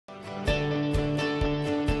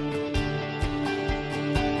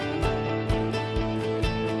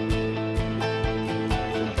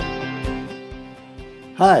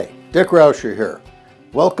Hi, Dick Rauscher here.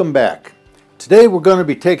 Welcome back. Today we're going to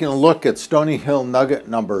be taking a look at Stony Hill Nugget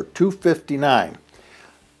number 259.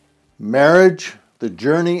 Marriage, the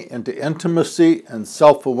journey into intimacy and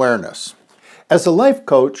self-awareness. As a life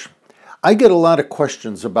coach, I get a lot of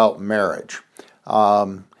questions about marriage.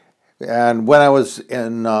 And when I was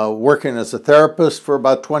working as a therapist for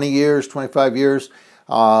about 20 years, 25 years,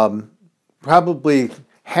 probably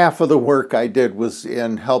half of the work I did was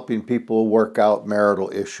in helping people work out marital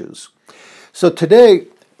issues. So today,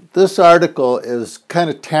 this article is kind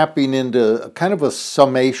of tapping into kind of a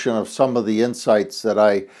summation of some of the insights that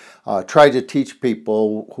I try to teach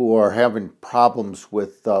people who are having problems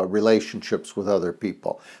with relationships with other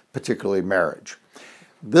people, particularly marriage.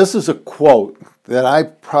 This is a quote that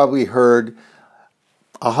I've probably heard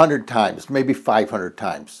 100 times, maybe 500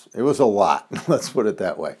 times. It was a lot, let's put it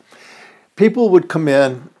that way. People would come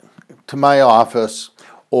in to my office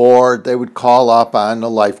or they would call up on the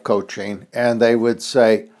life coaching and they would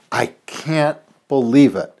say, I can't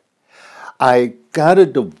believe it. I got a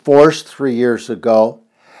divorce 3 years ago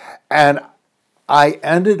and I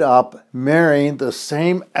ended up marrying the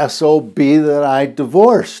same SOB that I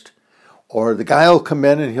divorced. Or the guy will come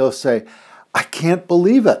in and he'll say, I can't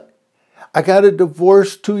believe it. I got a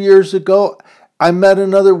divorce 2 years ago. I met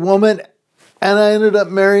another woman and I ended up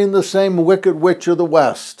marrying the same Wicked Witch of the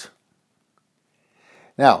West.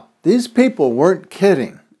 Now, these people weren't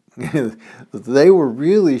kidding. They were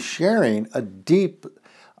really sharing a deep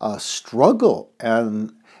struggle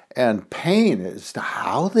and pain as to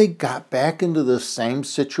how they got back into the same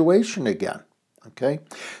situation again. Okay,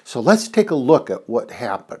 so let's take a look at what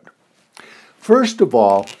happened. First of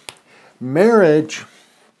all, marriage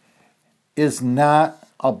is not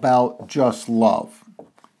about just love.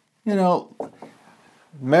 You know,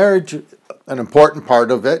 marriage, an important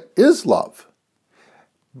part of it is love.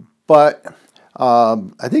 But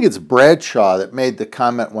I think it's Bradshaw that made the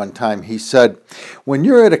comment one time. He said, when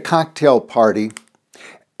you're at a cocktail party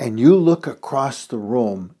and you look across the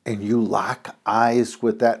room and you lock eyes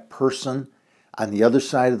with that person on the other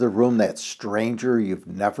side of the room, that stranger you've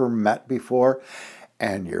never met before,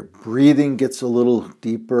 and your breathing gets a little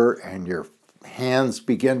deeper and your hands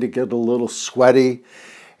begin to get a little sweaty,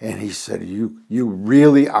 and he said, you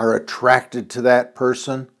really are attracted to that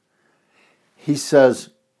person. He says,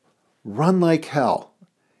 run like hell.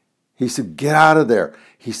 He said, get out of there.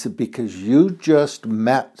 He said, because you just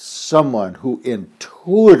met someone who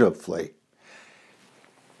intuitively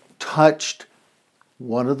touched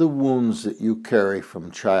one of the wounds that you carry from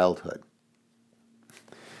childhood.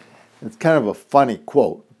 It's kind of a funny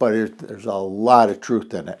quote, but there's a lot of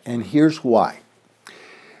truth in it. And here's why.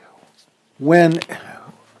 When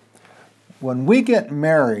we get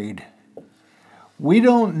married, we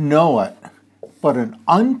don't know it, but an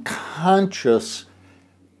unconscious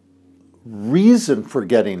reason for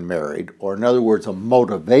getting married, or in other words, a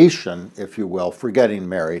motivation, if you will, for getting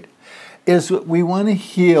married, is that we want to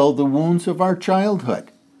heal the wounds of our childhood.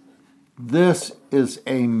 This is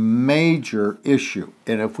a major issue.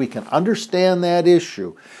 And if we can understand that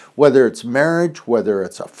issue, whether it's marriage, whether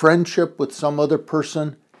it's a friendship with some other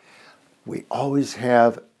person, we always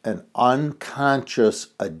have an unconscious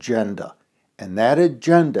agenda. And that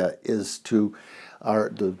agenda is to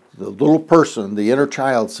the little person, the inner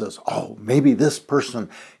child says, oh, maybe this person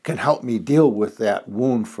can help me deal with that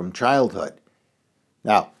wound from childhood.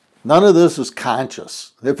 Now, none of this is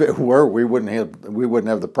conscious. If it were, we wouldn't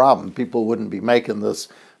have the problem. People wouldn't be making this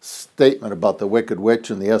statement about the Wicked Witch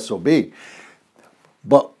and the SOB.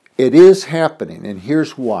 But it is happening, and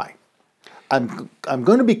here's why. I'm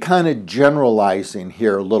going to be kind of generalizing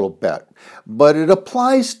here a little bit, but it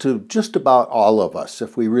applies to just about all of us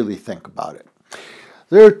if we really think about it.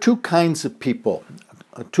 There are two kinds of people,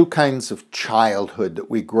 two kinds of childhood that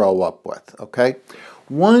we grow up with, okay?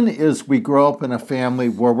 One is we grow up in a family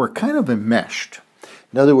where we're kind of enmeshed.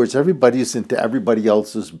 In other words, everybody's into everybody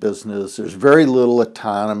else's business. There's very little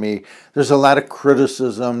autonomy. There's a lot of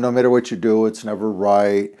criticism. No matter what you do, it's never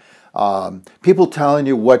right. People telling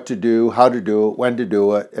you what to do, how to do it, when to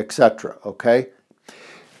do it, etc. Okay?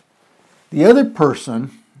 The other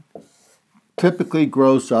person typically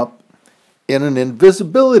grows up in an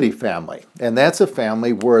invisibility family. And that's a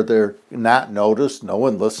family where they're not noticed. No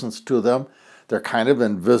one listens to them. They're kind of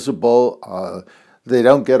invisible. They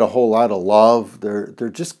don't get a whole lot of love. They're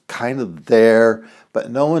just kind of there, but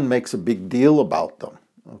no one makes a big deal about them.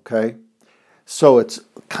 Okay? So it's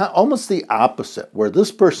almost the opposite, where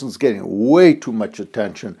this person's getting way too much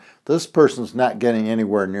attention. This person's not getting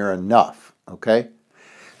anywhere near enough. Okay?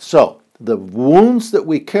 So the wounds that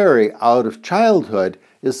we carry out of childhood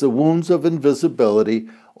is the wounds of invisibility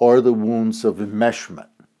or the wounds of enmeshment.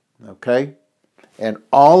 okay? And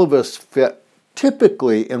all of us fit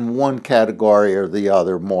typically in one category or the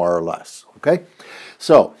other, more or less, okay?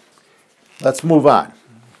 So let's move on.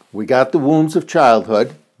 We got the wounds of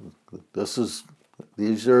childhood.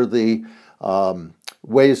 These are the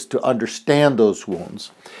ways to understand those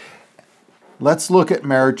wounds. Let's look at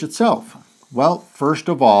marriage itself. Well, first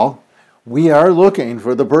of all, we are looking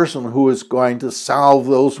for the person who is going to solve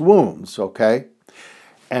those wounds, okay?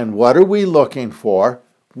 And what are we looking for?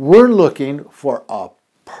 We're looking for a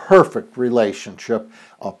perfect relationship,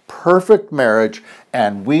 a perfect marriage,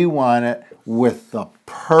 and we want it with the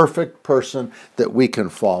perfect person that we can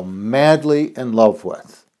fall madly in love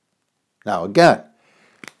with. Now again,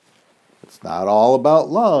 it's not all about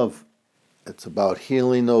love. It's about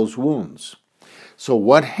healing those wounds. So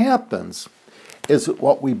what happens is that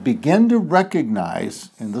what we begin to recognize,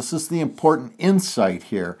 and this is the important insight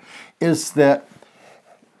here, is that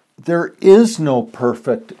there is no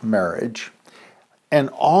perfect marriage, and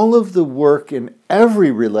all of the work in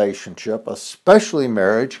every relationship, especially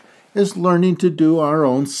marriage, is learning to do our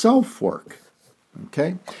own self-work,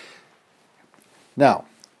 okay? Now,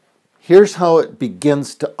 here's how it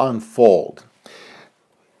begins to unfold.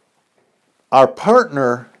 Our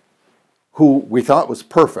partner, who we thought was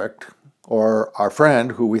perfect, or our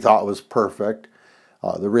friend who we thought was perfect,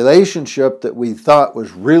 the relationship that we thought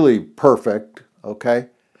was really perfect, okay,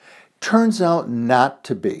 turns out not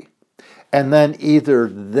to be. And then either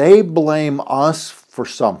they blame us for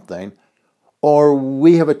something, or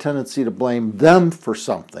we have a tendency to blame them for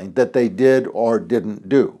something that they did or didn't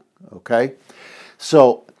do, okay?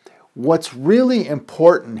 So what's really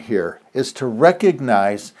important here is to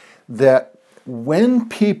recognize that when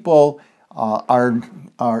people are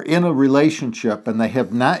in a relationship and they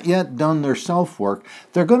have not yet done their self-work,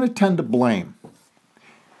 they're going to tend to blame.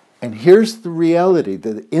 And here's the reality,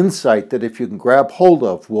 the insight that if you can grab hold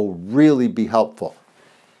of will really be helpful.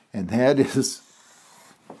 And that is,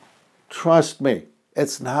 trust me,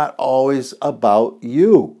 it's not always about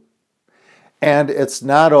you. And it's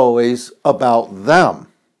not always about them.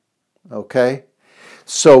 Okay?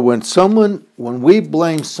 So when we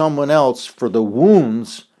blame someone else for the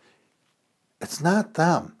wounds, it's not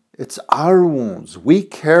them. It's our wounds. We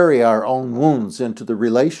carry our own wounds into the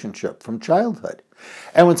relationship from childhood.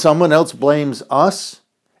 And when someone else blames us,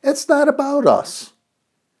 it's not about us.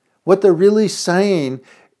 What they're really saying,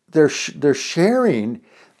 they're sharing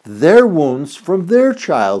their wounds from their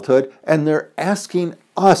childhood, and they're asking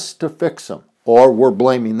us to fix them. Or we're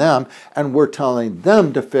blaming them, and we're telling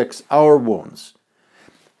them to fix our wounds.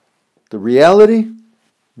 The reality,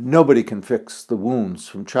 nobody can fix the wounds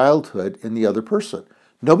from childhood in the other person.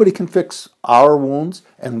 Nobody can fix our wounds,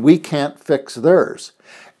 and we can't fix theirs.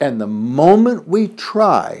 And the moment we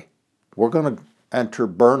try, we're going to enter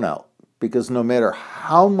burnout, because no matter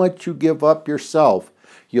how much you give up yourself,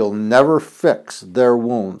 you'll never fix their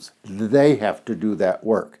wounds. They have to do that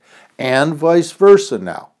work. And vice versa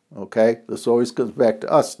now, okay? This always comes back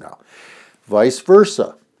to us now. Vice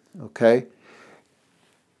versa, okay?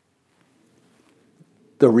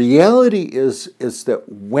 The reality is that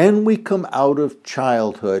when we come out of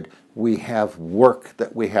childhood, we have work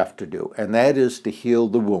that we have to do, and that is to heal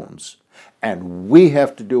the wounds. And we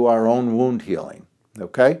have to do our own wound healing,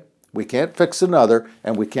 okay? We can't fix another,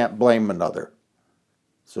 and we can't blame another.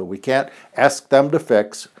 So we can't ask them to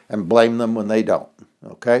fix and blame them when they don't,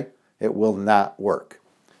 okay? It will not work.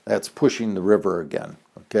 That's pushing the river again,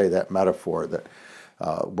 okay? That metaphor that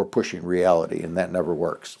we're pushing reality, and that never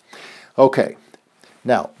works. Okay.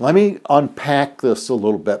 Now, let me unpack this a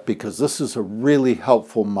little bit, because this is a really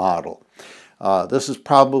helpful model. This is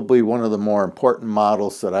probably one of the more important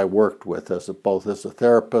models that I worked with both as a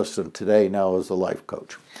therapist and today now as a life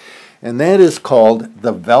coach. And that is called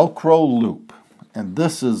the Velcro Loop. And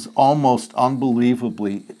this is almost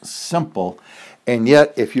unbelievably simple. And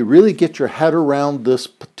yet, if you really get your head around this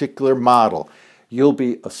particular model, you'll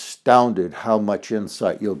be astounded how much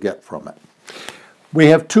insight you'll get from it. We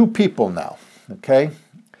have two people now. Okay,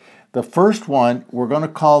 the first one, we're going to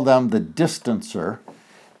call them the distancer,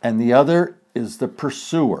 and the other is the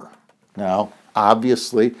pursuer. Now,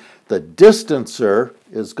 obviously, the distancer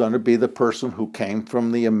is going to be the person who came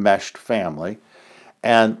from the enmeshed family,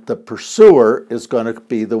 and the pursuer is going to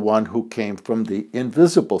be the one who came from the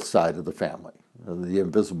invisible side of the family, the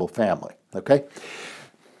invisible family. Okay?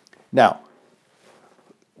 Now,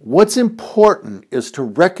 what's important is to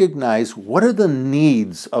recognize what are the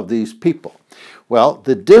needs of these people. Well,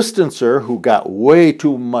 the distancer, who got way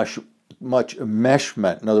too much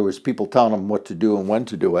enmeshment, in other words, people telling them what to do and when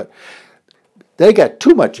to do it, they got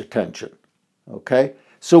too much attention, okay?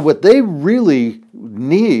 So what they really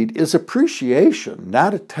need is appreciation,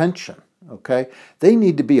 not attention, okay? They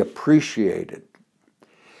need to be appreciated.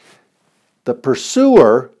 The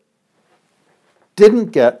pursuer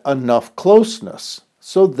didn't get enough closeness,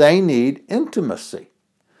 so they need intimacy.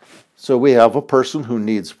 So we have a person who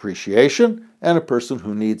needs appreciation and a person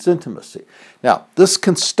who needs intimacy. Now, this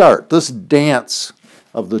dance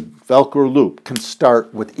of the Velcro loop can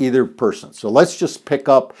start with either person. So let's just pick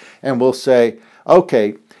up and we'll say,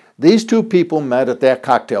 okay, these two people met at that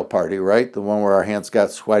cocktail party, right? The one where our hands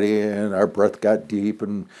got sweaty and our breath got deep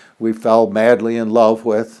and we fell madly in love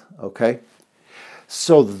with, okay?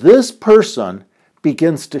 So this person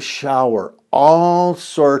begins to shower all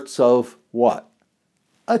sorts of what?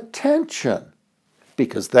 Attention.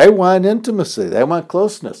 Because they want intimacy, they want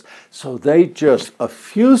closeness. So they just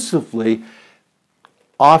effusively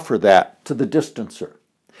offer that to the distancer.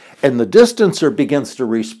 And the distancer begins to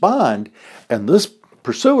respond, and this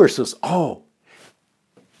pursuer says, oh,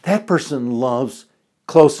 that person loves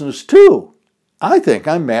closeness too. I think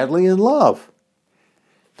I'm madly in love.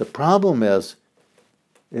 The problem is,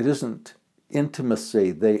 it isn't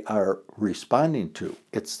intimacy they are responding to.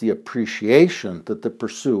 It's the appreciation that the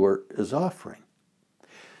pursuer is offering.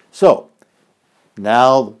 So,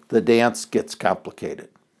 now the dance gets complicated.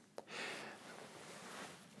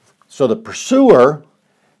 So the pursuer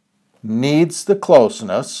needs the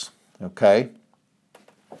closeness, okay?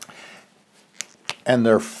 And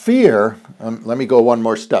their fear, let me go one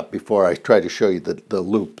more step before I try to show you the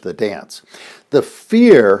loop, the dance. The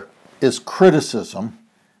fear is criticism.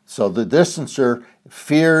 So the distancer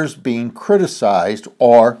fears being criticized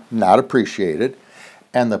or not appreciated,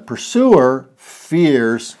 and the pursuer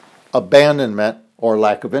fears abandonment or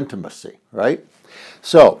lack of intimacy, right?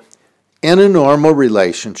 So in a normal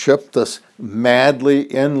relationship, this madly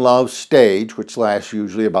in love stage, which lasts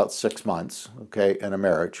usually about 6 months, okay, in a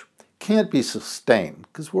marriage, can't be sustained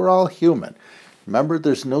because we're all human. Remember,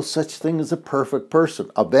 there's no such thing as a perfect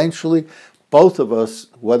person. Eventually, both of us,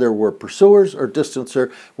 whether we're pursuers or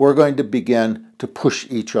distancer, we're going to begin to push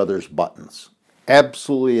each other's buttons.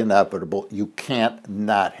 Absolutely inevitable. You can't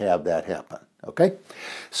not have that happen, okay?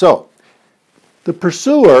 So, the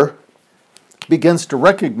pursuer begins to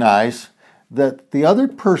recognize that the other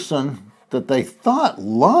person that they thought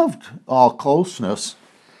loved all closeness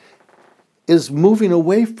is moving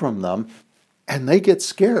away from them, and they get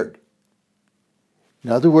scared.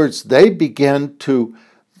 In other words, they begin to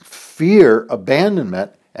fear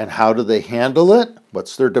abandonment, and how do they handle it?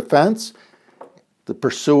 What's their defense? The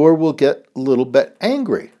pursuer will get a little bit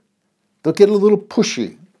angry. They'll get a little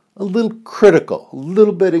pushy, a little critical, a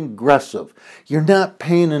little bit aggressive. You're not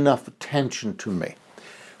paying enough attention to me.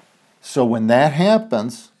 So when that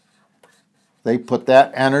happens, they put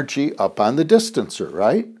that energy up on the distancer,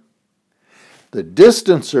 right? The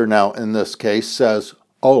distancer now, in this case, says,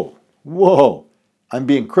 oh, whoa, I'm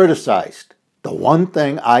being criticized. The one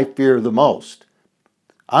thing I fear the most.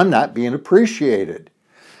 I'm not being appreciated.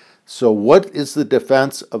 So what is the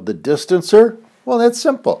defense of the distancer? Well, that's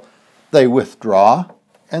simple. They withdraw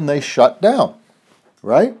and they shut down,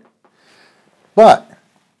 right? But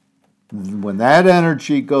when that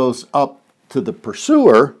energy goes up to the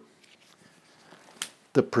pursuer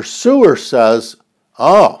says,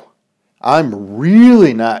 oh, I'm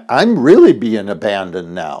really being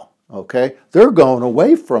abandoned now, okay? They're going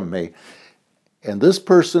away from me. And this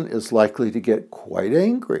person is likely to get quite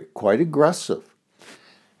angry, quite aggressive,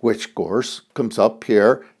 which, of course, comes up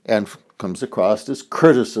here and comes across as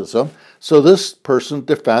criticism. So this person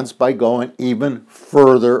defends by going even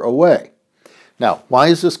further away. Now, why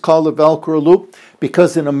is this called a Velcro loop?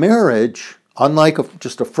 Because in a marriage, unlike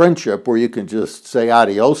just a friendship where you can just say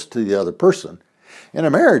adios to the other person, in a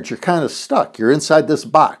marriage, you're kind of stuck. You're inside this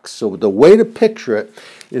box. So the way to picture it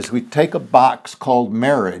is we take a box called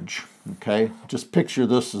marriage, okay? Just picture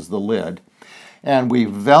this as the lid. And we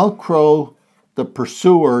Velcro the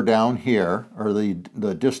pursuer down here, or the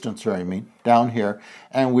distancer, I mean, down here.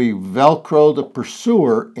 And we Velcro the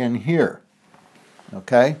pursuer in here,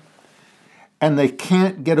 okay? And they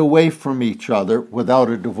can't get away from each other without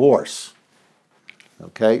a divorce,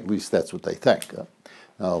 okay? At least that's what they think.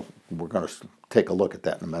 Now, we're going to take a look at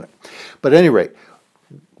that in a minute. But at any rate,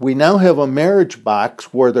 we now have a marriage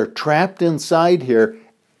box where they're trapped inside here,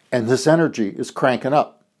 and this energy is cranking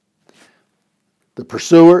up. The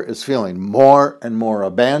pursuer is feeling more and more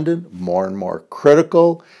abandoned, more and more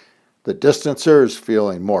critical. The distancer is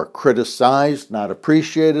feeling more criticized, not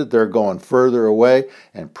appreciated. They're going further away,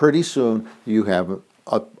 and pretty soon you have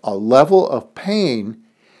a level of pain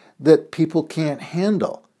that people can't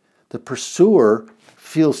handle. The pursuer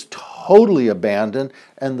feels totally abandoned,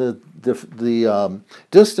 and the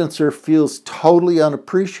distancer feels totally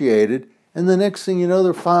unappreciated, and the next thing you know,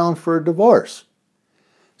 they're filing for a divorce.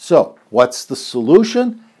 So, what's the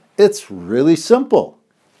solution? It's really simple.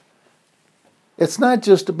 It's not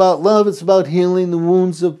just about love, it's about healing the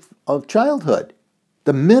wounds of childhood.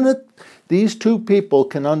 The minute these two people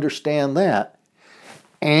can understand that,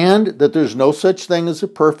 and that there's no such thing as a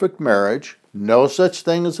perfect marriage, no such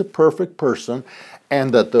thing as a perfect person,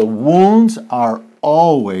 and that the wounds are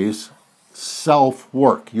always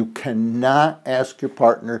self-work. You cannot ask your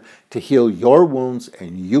partner to heal your wounds,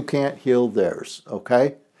 and you can't heal theirs,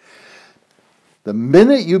 okay? The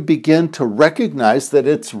minute you begin to recognize that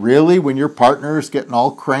it's really when your partner is getting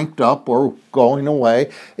all cranked up or going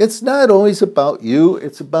away, it's not always about you,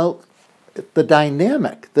 it's about the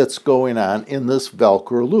dynamic that's going on in this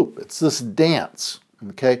Velcro loop. It's this dance,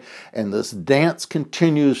 okay? And this dance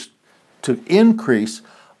continues to increase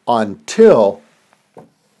until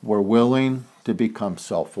we're willing to become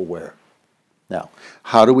self-aware. Now,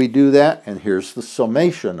 how do we do that? And here's the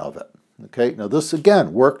summation of it. Okay, now this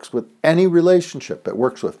again works with any relationship. It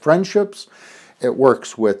works with friendships. It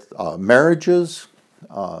works with marriages.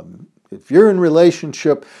 If you're in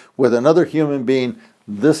relationship with another human being,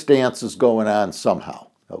 this dance is going on somehow,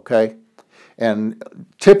 okay? And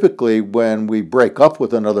typically when we break up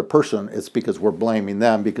with another person, it's because we're blaming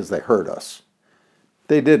them because they hurt us.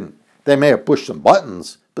 They didn't. They may have pushed some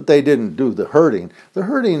buttons, but they didn't do the hurting. The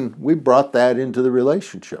hurting, we brought that into the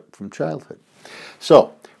relationship from childhood.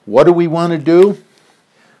 So, what do we want to do?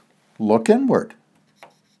 Look inward.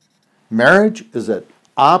 Marriage is an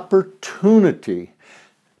opportunity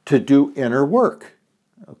to do inner work,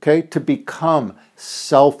 okay? To become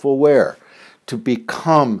self-aware, to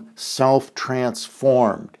become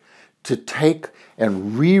self-transformed, to take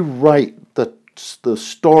and rewrite the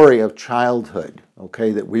story of childhood, okay?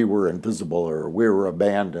 That we were invisible or we were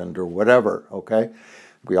abandoned or whatever, okay?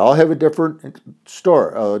 We all have a different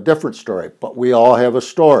story, but we all have a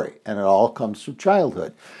story, and it all comes from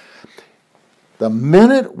childhood. The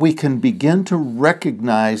minute we can begin to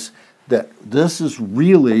recognize that this is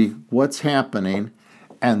really what's happening,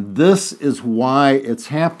 and this is why it's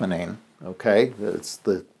happening, okay?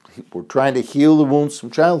 We're trying to heal the wounds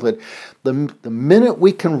from childhood. The minute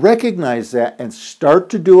we can recognize that and start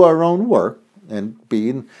to do our own work, and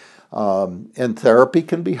being in therapy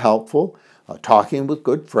can be helpful. Talking with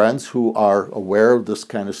good friends who are aware of this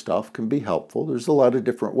kind of stuff can be helpful. There's a lot of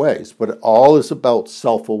different ways, but it all is about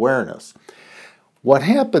self-awareness. What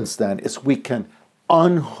happens then is we can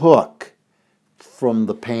unhook from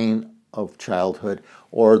the pain of childhood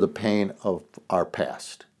or the pain of our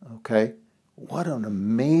past, okay? What an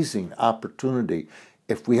amazing opportunity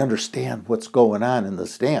if we understand what's going on in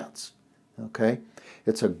this dance, okay?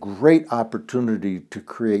 It's a great opportunity to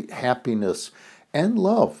create happiness and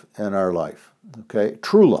love in our life, okay?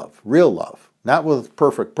 True love, real love, not with a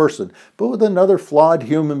perfect person, but with another flawed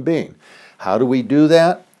human being. How do we do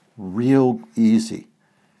that? Real easy.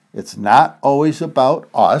 It's not always about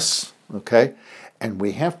us, okay? And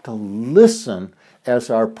we have to listen as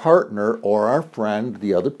our partner or our friend,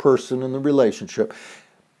 the other person in the relationship,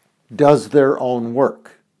 does their own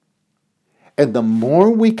work. And the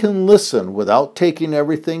more we can listen without taking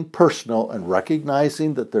everything personal and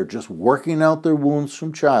recognizing that they're just working out their wounds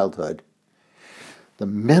from childhood, the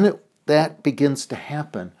minute that begins to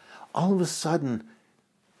happen, all of a sudden,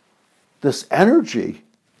 this energy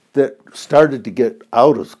that started to get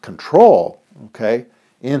out of control, okay,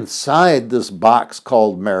 inside this box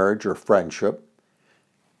called marriage or friendship,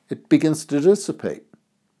 it begins to dissipate.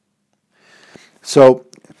 So,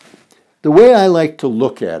 the way I like to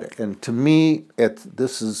look at it, and to me,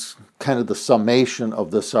 this is kind of the summation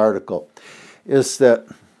of this article, is that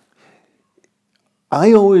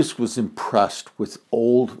I always was impressed with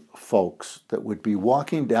old folks that would be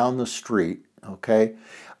walking down the street, okay,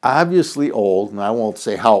 obviously old, and I won't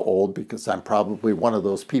say how old because I'm probably one of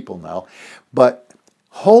those people now, but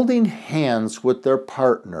holding hands with their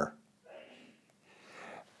partner.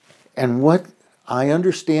 And what I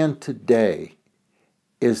understand today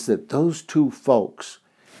is that those two folks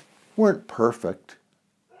weren't perfect,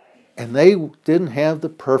 and they didn't have the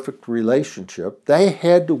perfect relationship. They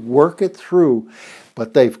had to work it through,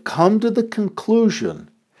 but they've come to the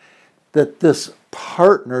conclusion that this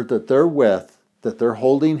partner that they're with, that they're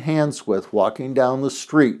holding hands with, walking down the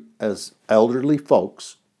street as elderly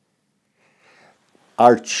folks,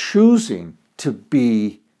 are choosing to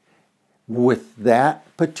be with that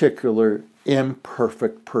particular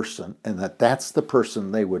imperfect person, and that's the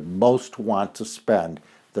person they would most want to spend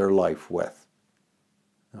their life with.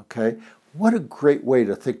 Okay? What a great way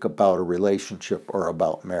to think about a relationship or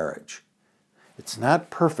about marriage. It's not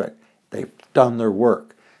perfect. They've done their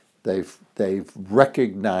work. They've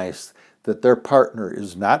recognized that their partner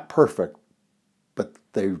is not perfect, but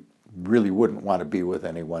they really wouldn't want to be with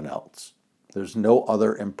anyone else. There's no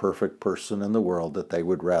other imperfect person in the world that they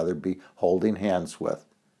would rather be holding hands with.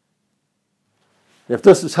 If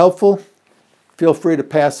this is helpful, feel free to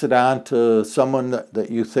pass it on to someone that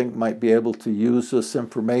you think might be able to use this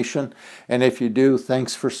information. And if you do,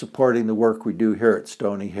 thanks for supporting the work we do here at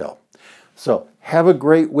Stony Hill. So have a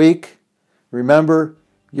great week. Remember,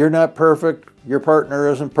 you're not perfect, your partner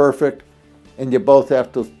isn't perfect, and you both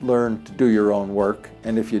have to learn to do your own work.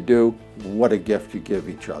 And if you do, what a gift you give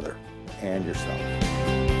each other and yourself.